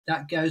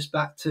that goes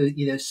back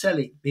to, sell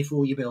it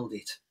before you build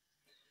it.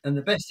 And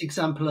the best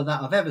example of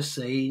that I've ever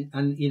seen,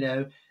 and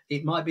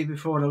it might be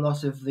before a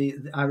lot of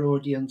our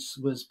audience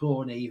was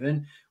born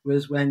even,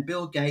 was when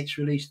Bill Gates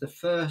released the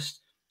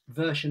first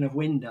version of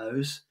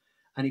Windows,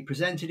 and he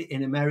presented it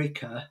in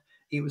America.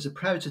 It was a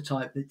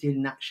prototype that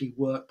didn't actually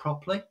work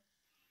properly,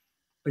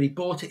 but he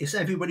bought it. It's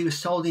everybody was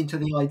sold into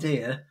the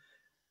idea,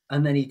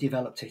 and then he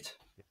developed it.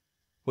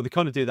 Well, they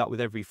kind of do that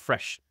with every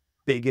fresh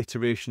big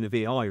iteration of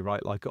AI,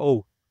 right? Like,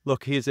 oh,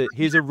 look, here's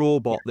a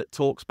robot that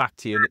talks back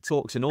to you, and it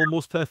talks in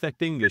almost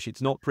perfect English.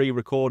 It's not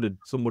pre-recorded,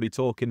 somebody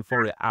talking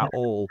for it at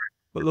all.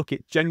 But look,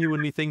 it's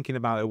genuinely thinking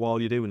about it while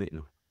you're doing it.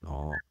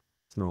 No,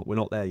 it's not. We're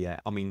not there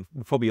yet. I mean,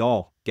 we probably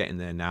are getting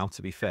there now,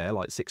 to be fair,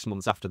 like 6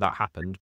 months after that happened.